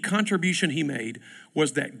unique contribution he made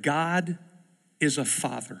was that God is a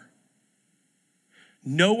father.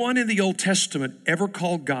 No one in the Old Testament ever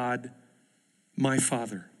called God my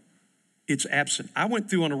father. It's absent. I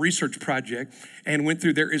went through on a research project and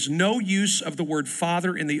there is no use of the word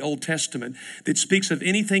father in the Old Testament that speaks of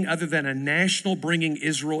anything other than a national bringing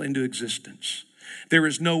Israel into existence. There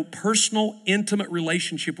is no personal, intimate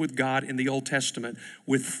relationship with God in the Old Testament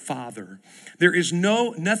with Father. There is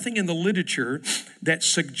nothing in the literature that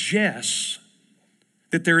suggests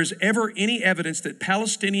that there is ever any evidence that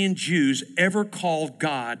Palestinian Jews ever called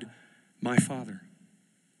God my Father.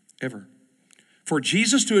 Ever. For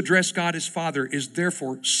Jesus to address God as Father is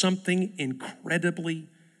therefore something incredibly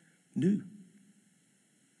new.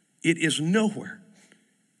 It is nowhere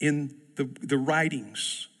in the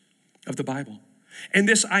writings of the Bible. And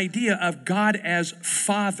this idea of God as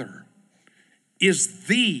Father is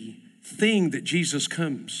the thing that Jesus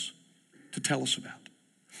comes to tell us about.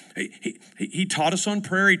 He taught us on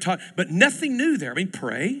prayer, but nothing new there. I mean,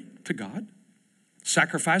 pray to God,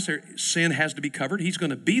 sacrifice, sin has to be covered. He's going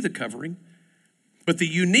to be the covering. But the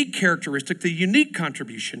unique characteristic, the unique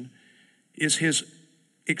contribution is his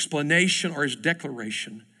explanation or his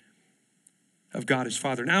declaration of God as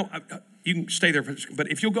Father. Now, you can stay there,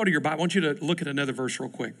 but if you'll go to your Bible, I want you to look at another verse real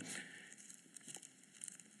quick.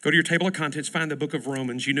 Go to your table of contents, find the book of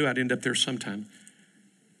Romans. You knew I'd end up there sometime.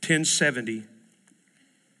 1070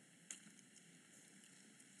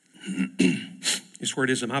 is where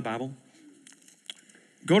it is in my Bible.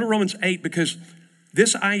 Go to Romans 8 because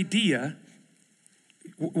this idea,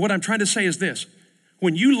 what I'm trying to say is this.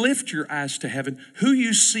 When you lift your eyes to heaven, who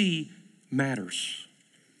you see matters.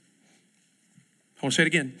 I want to say it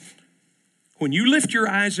again. When you lift your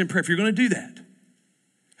eyes in prayer, if you're going to do that,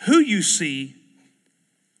 who you see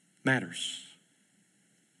matters.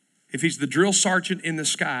 If he's the drill sergeant in the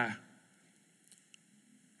sky,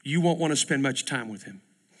 you won't want to spend much time with him.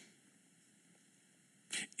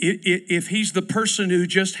 If he's the person who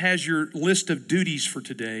just has your list of duties for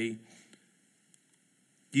today,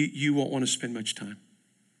 you won't want to spend much time.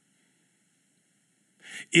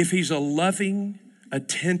 If he's a loving,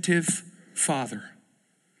 attentive father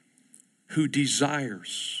who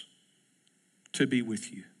desires to be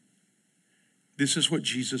with you. This is what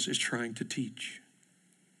Jesus is trying to teach.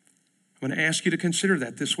 I'm going to ask you to consider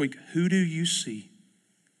that this week. Who do you see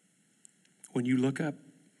when you look up?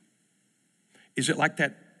 Is it like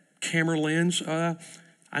that camera lens? I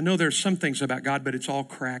know there's some things about God, but it's all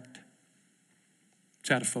cracked.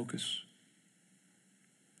 It's out of focus.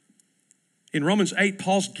 In Romans 8,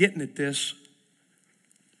 Paul's getting at this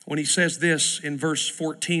when he says this in verse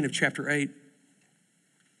 14 of chapter 8.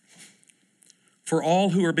 For all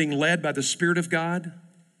who are being led by the Spirit of God,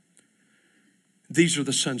 these are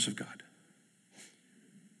the sons of God.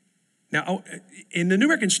 Now, in the New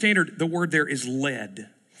American Standard, the word there is led.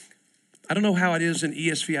 I don't know how it is in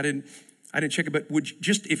ESV. I didn't check it, but would you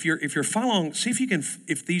just if you're following, see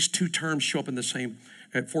if these two terms show up in the same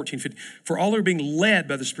at 14:50. For all who are being led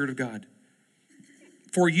by the Spirit of God.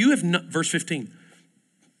 For you have not, verse 15.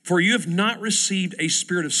 For you have not received a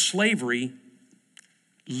spirit of slavery,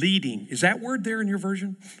 leading. Is that word there in your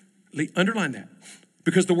version? Underline that.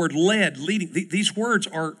 Because the word led, leading, these words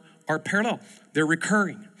are parallel. They're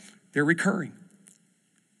recurring. They're recurring.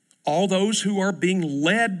 All those who are being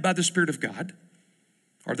led by the Spirit of God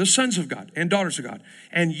are the sons of God and daughters of God.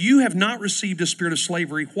 And you have not received a spirit of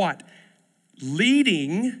slavery, what?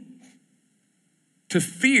 Leading to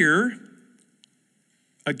fear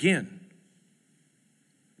again.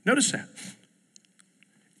 Notice that.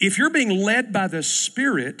 If you're being led by the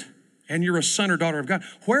Spirit and you're a son or daughter of God,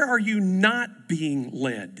 where are you not being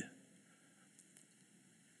led?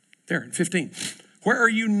 There, 15. Where are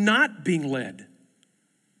you not being led?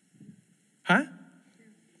 Huh?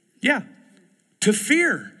 Yeah, to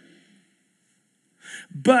fear.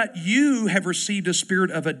 But you have received a spirit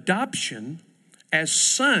of adoption as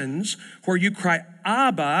sons, where you cry,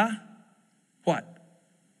 Abba, what?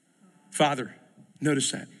 Father.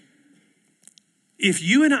 Notice that. If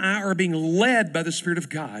you and I are being led by the Spirit of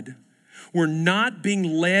God, we're not being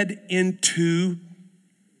led into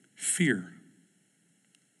fear.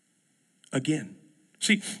 Again.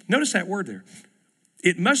 See, notice that word there.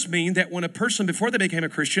 It must mean that when a person, before they became a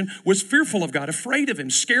Christian, was fearful of God, afraid of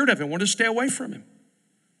him, scared of him, wanted to stay away from him.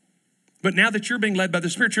 But now that you're being led by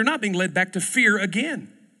the Spirit, you're not being led back to fear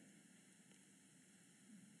again.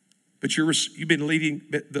 But you've been leading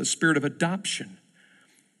the spirit of adoption.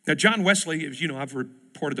 Now, John Wesley, as you know, I've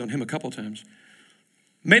reported on him a couple of times,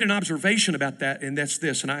 made an observation about that, and that's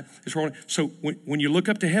this. So when you look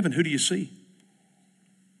up to heaven, who do you see?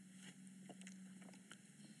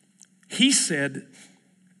 He said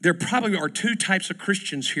there probably are two types of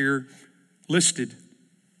Christians here listed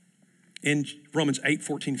in Romans 8,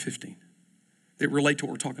 14, 15 that relate to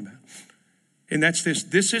what we're talking about. And that's this.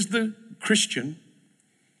 This is the Christian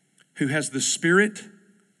who has the spirit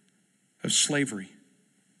of slavery.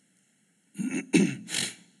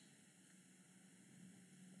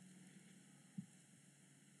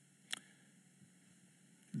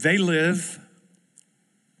 They live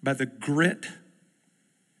by the grit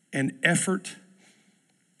and effort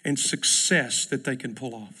and success that they can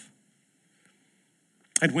pull off.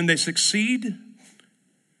 And when they succeed,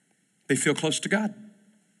 they feel close to God.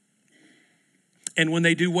 And when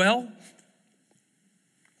they do well,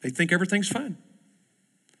 they think everything's fine.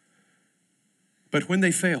 But when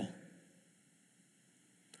they fail,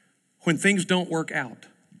 when things don't work out,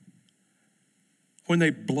 when they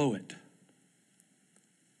blow it,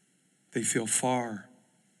 they feel far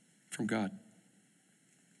from God.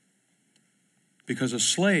 Because a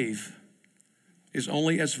slave is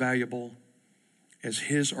only as valuable as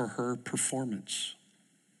his or her performance.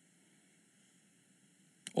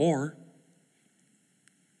 Or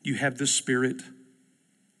you have the spirit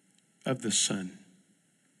of the son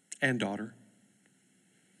and daughter.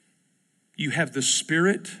 You have the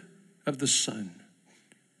spirit of the son.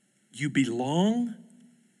 You belong,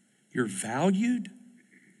 you're valued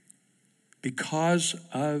because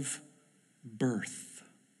of birth.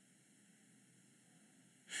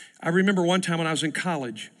 I remember one time when I was in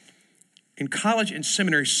college. In college and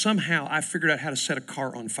seminary, somehow I figured out how to set a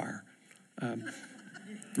car on fire.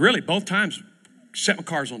 Really, both times, set my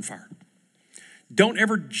cars on fire. Don't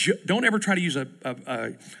ever try to use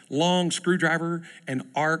a long screwdriver and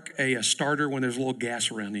arc a starter when there's a little gas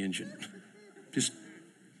around the engine.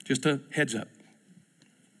 Just a heads up.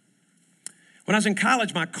 When I was in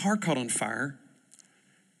college, my car caught on fire.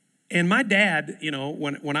 And my dad, you know,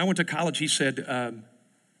 when I went to college, he said,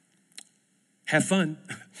 have fun.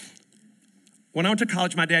 When I went to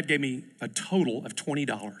college, my dad gave me a total of $20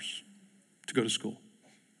 to go to school.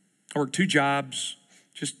 I worked 2 jobs,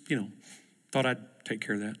 just, thought I'd take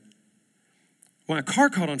care of that. When my car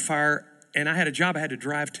caught on fire and I had a job I had to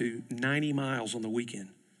drive to 90 miles on the weekend,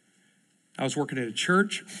 I was working at a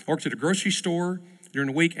church, I worked at a grocery store during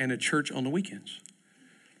the week and a church on the weekends.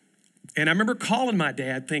 And I remember calling my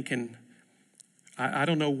dad thinking, I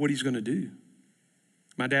don't know what he's going to do.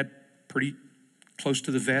 My dad pretty close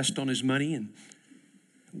to the vest on his money, and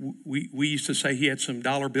we used to say he had some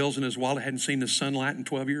dollar bills in his wallet, hadn't seen the sunlight in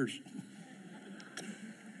 12 years.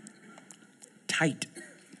 Tight.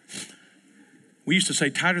 We used to say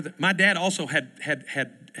tighter than, my dad also had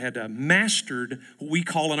mastered what we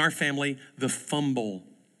call in our family the fumble.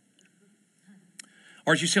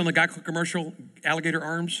 Or as you see on the Geico commercial, alligator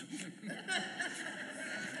arms.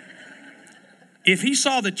 If he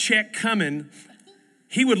saw the check coming,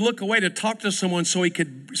 he would look away to talk to someone so he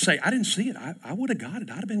could say, I didn't see it. I would have got it.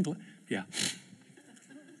 I'd have been glad. Yeah.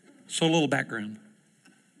 So a little background.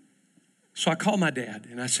 So I called my dad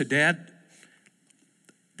and I said, Dad,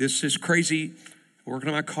 this is crazy. I'm working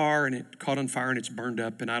on my car and it caught on fire and it's burned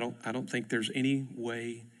up, and I don't think there's any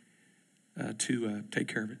way to take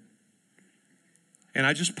care of it. And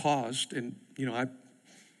I just paused, and I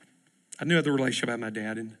knew the relationship I had with my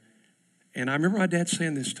dad, and I remember my dad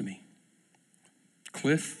saying this to me,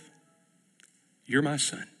 Cliff, you're my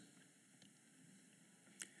son.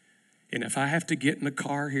 And if I have to get in the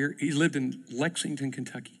car here, he lived in Lexington,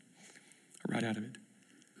 Kentucky, right out of it.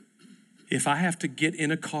 If I have to get in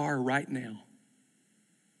a car right now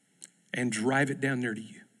and drive it down there to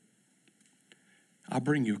you, I'll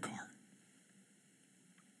bring you a car.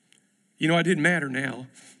 It didn't matter now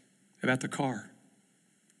about the car.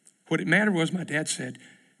 What it mattered was my dad said,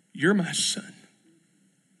 you're my son.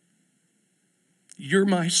 You're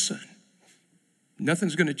my son.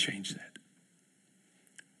 Nothing's going to change that.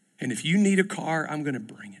 And if you need a car, I'm going to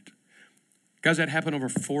bring it. Guys, that happened over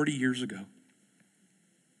 40 years ago.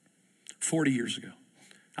 40 years ago.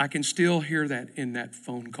 I can still hear that in that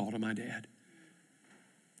phone call to my dad.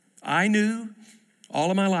 I knew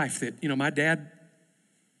all of my life that, my dad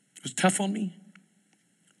was tough on me,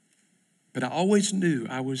 but I always knew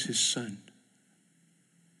I was his son.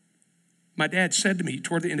 My dad said to me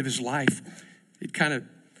toward the end of his life, it kind of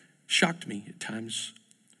shocked me at times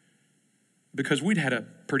because we'd had a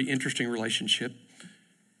pretty interesting relationship,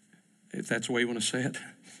 if that's the way you want to say it.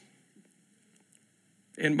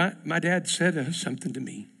 And my dad said something to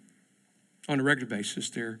me on a regular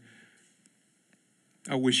basis there.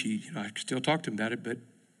 I wish I could still talk to him about it, but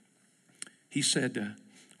he said,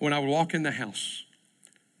 when I would walk in the house,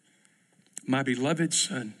 my beloved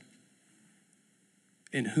son,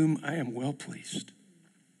 in whom I am well pleased.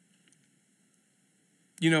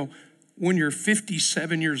 When you're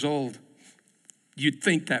 57 years old, you'd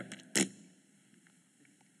think that.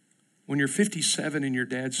 When you're 57 and your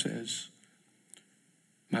dad says,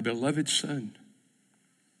 my beloved son,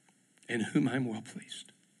 in whom I'm well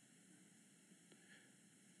pleased.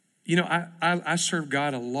 I served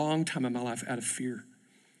God a long time in my life out of fear.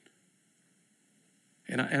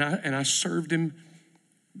 And I served him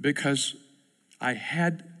because I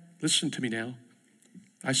had, listen to me now,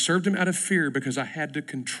 I served him out of fear because I had to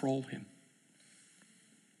control him.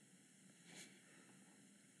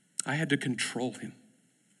 I had to control him.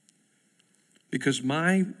 Because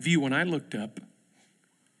my view, when I looked up,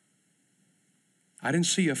 I didn't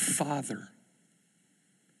see a father.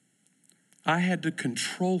 I had to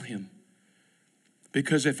control him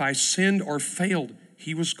because if I sinned or failed,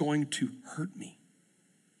 he was going to hurt me.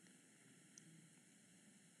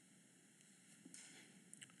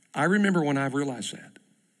 I remember when I realized that.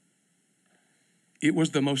 It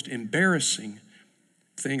was the most embarrassing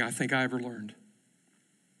thing I think I ever learned.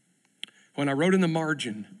 When I wrote in the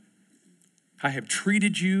margin, I have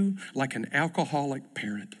treated you like an alcoholic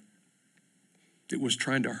parent that was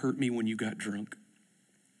trying to hurt me when you got drunk.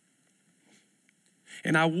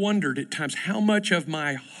 And I wondered at times how much of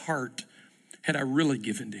my heart had I really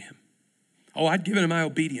given to him. Oh, I'd given him my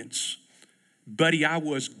obedience. Buddy, I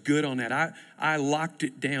was good on that. I locked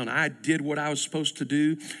it down. I did what I was supposed to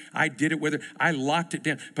do. I did it I locked it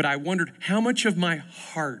down. But I wondered how much of my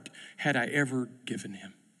heart had I ever given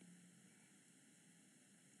him?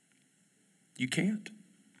 You can't.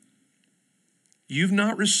 You've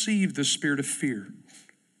not received the spirit of fear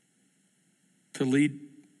to lead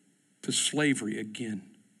to slavery again.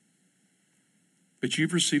 But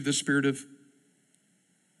you've received the spirit of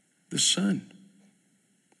the Son,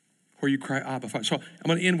 where you cry, Abba, Father. So I'm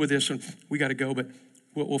going to end with this, and we got to go, but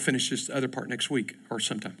we'll finish this other part next week or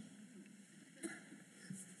sometime.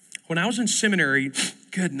 When I was in seminary,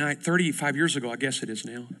 good night, 35 years ago, I guess it is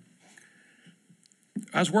now,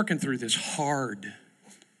 I was working through this hard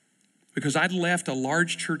because I'd left a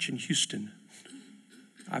large church in Houston.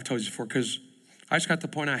 I've told you before, because I just got to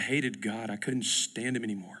the point I hated God. I couldn't stand him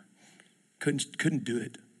anymore. Couldn't do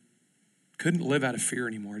it. couldn't live out of fear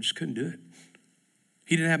anymore. I just couldn't do it.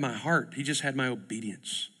 He didn't have my heart. He just had my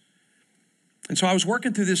obedience. And so I was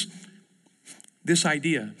working through this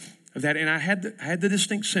idea of that, and I had the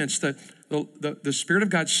distinct sense that the Spirit of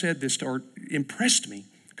God said this, or impressed me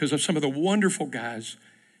because of some of the wonderful guys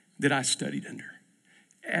that I studied under.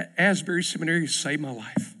 Asbury Seminary saved my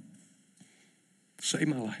life. Saved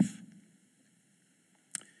my life.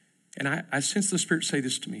 And I sense the Spirit say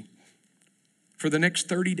this to me. For the next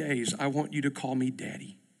 30 days, I want you to call me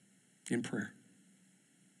Daddy in prayer.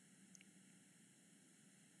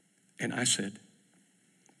 And I said,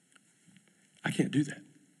 I can't do that.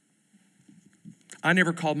 I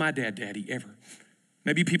never called my dad Daddy, ever.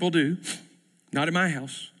 Maybe people do. Not at my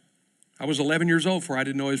house. I was 11 years old before I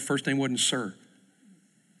didn't know his first name wasn't Sir.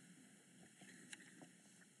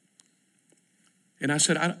 And I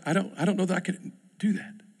said, I don't know that I can do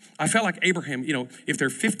that. I felt like Abraham, if there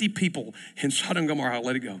are 50 people in Sodom and Gomorrah, I'll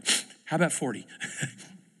let it go. How about 40?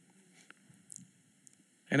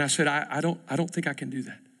 And I said, I don't think I can do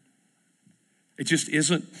that. It just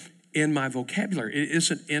isn't in my vocabulary. It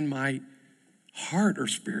isn't in my heart or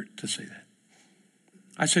spirit to say that.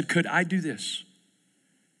 I said, could I do this?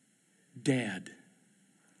 Dad.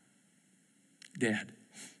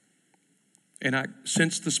 And I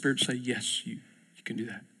sensed the Spirit say, yes, you can do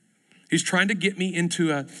that. He's trying to get me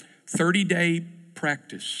into a 30-day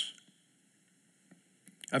practice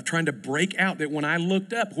of trying to break out that when I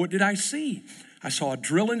looked up, what did I see? I saw a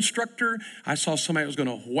drill instructor. I saw somebody that was going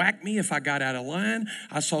to whack me if I got out of line.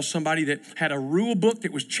 I saw somebody that had a rule book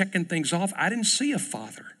that was checking things off. I didn't see a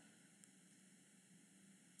father.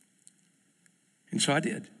 And so I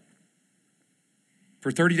did.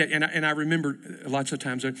 For 30 days, and I remember lots of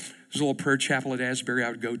times, there's a little prayer chapel at Asbury I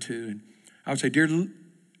would go to, and I would say, I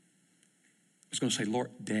was going to say, Lord,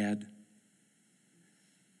 Dad.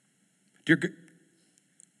 Dear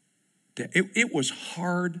Dad. It was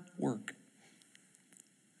hard work.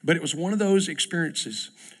 But it was one of those experiences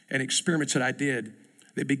and experiments that I did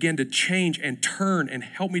that began to change and turn and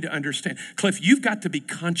help me to understand. Cliff, you've got to be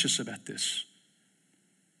conscious about this.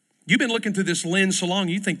 You've been looking through this lens so long,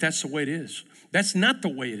 you think that's the way it is. That's not the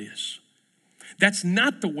way it is. That's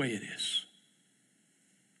not the way it is.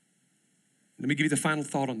 Let me give you the final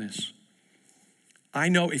thought on this. I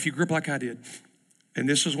know if you grew up like I did, and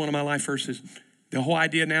this is one of my life verses, the whole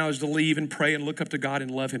idea now is to leave and pray and look up to God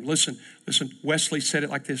and love him. Listen, Wesley said it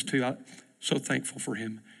like this too. I'm so thankful for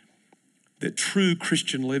him. That true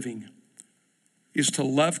Christian living is to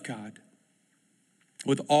love God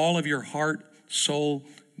with all of your heart, soul,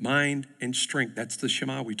 mind, and strength. That's the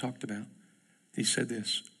Shema we talked about. He said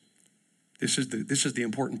this. This is the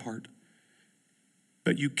important part.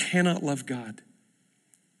 But you cannot love God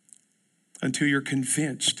until you're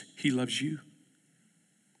convinced he loves you.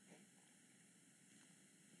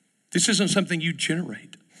 This isn't something you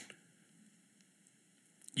generate.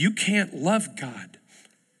 You can't love God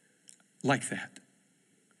like that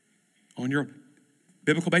on your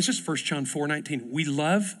biblical basis. 1 John 4:19. We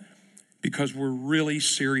love because we're really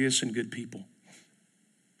serious and good people.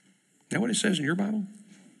 Is that what it says in your Bible?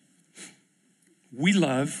 We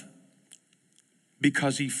love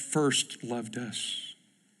because he first loved us.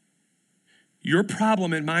 Your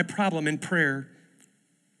problem and my problem in prayer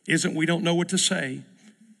isn't we don't know what to say.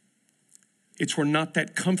 It's we're not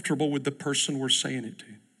that comfortable with the person we're saying it to.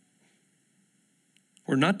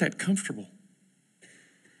 We're not that comfortable.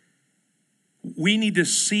 We need to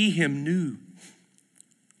see him new,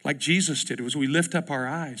 like Jesus did, as we lift up our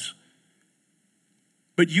eyes.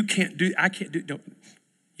 But you can't do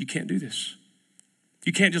this.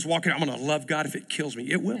 You can't just walk in, I'm going to love God if it kills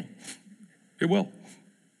me. It will. It will.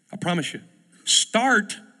 I promise you.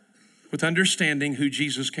 Start with understanding who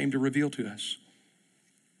Jesus came to reveal to us,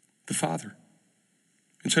 the Father.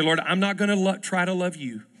 And say, Lord, I'm not going to try to love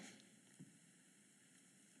you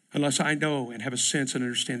unless I know and have a sense and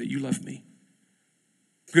understand that you love me.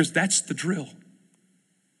 Because that's the drill.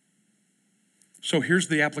 So here's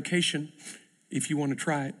the application if you want to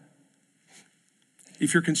try it.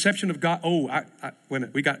 If your conception of God, wait a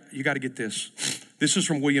minute, you got to get this. This is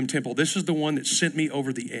from William Temple. This is the one that sent me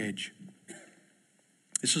over the edge.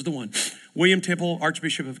 This is the one. William Temple,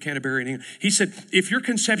 Archbishop of Canterbury in England. He said, if your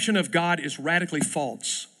conception of God is radically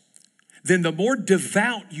false, then the more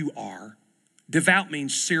devout you are, devout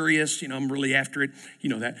means serious, I'm really after it,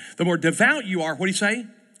 that. The more devout you are, what do you say?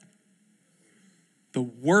 The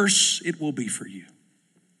worse it will be for you.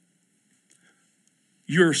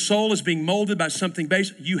 Your soul is being molded by something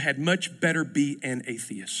base. You had much better be an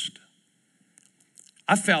atheist.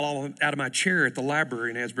 I fell all out of my chair at the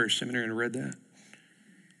library in Asbury Seminary and read that.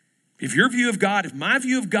 If your view of God, if my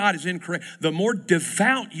view of God is incorrect, the more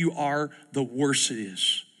devout you are, the worse it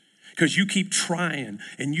is. Because you keep trying,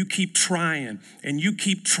 and you keep trying, and you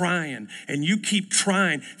keep trying, and you keep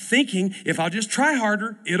trying, thinking if I'll just try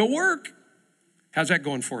harder, it'll work. How's that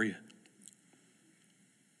going for you?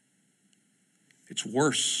 It's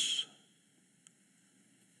worse.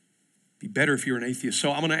 Be better if you're an atheist.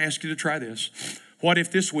 So I'm going to ask you to try this. What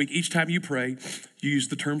if this week, each time you pray, you use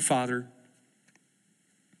the term Father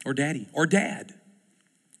or Daddy or Dad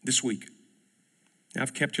this week? Now,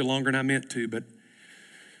 I've kept you longer than I meant to, but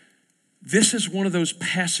this is one of those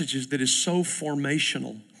passages that is so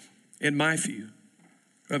formational, in my view,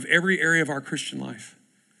 of every area of our Christian life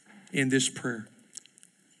in this prayer.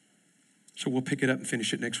 So we'll pick it up and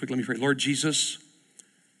finish it next week. Let me pray. Lord Jesus,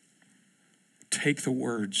 take the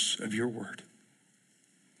words of your word.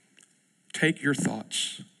 Take your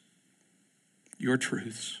thoughts, your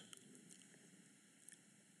truths,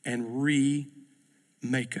 and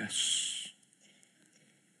remake us,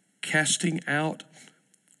 casting out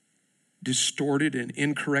distorted and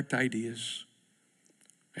incorrect ideas,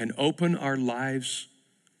 and open our lives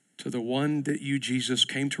to the one that you, Jesus,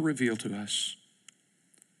 came to reveal to us.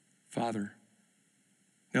 Father,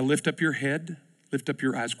 now lift up your head, lift up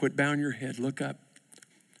your eyes, quit bowing your head, look up.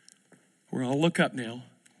 We're all look up now,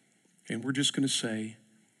 and we're just going to say,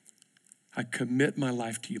 I commit my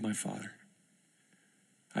life to you, my Father.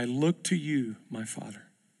 I look to you, my Father.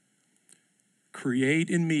 Create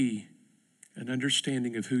in me an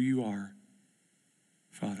understanding of who you are,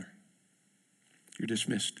 Father. You're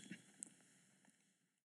dismissed.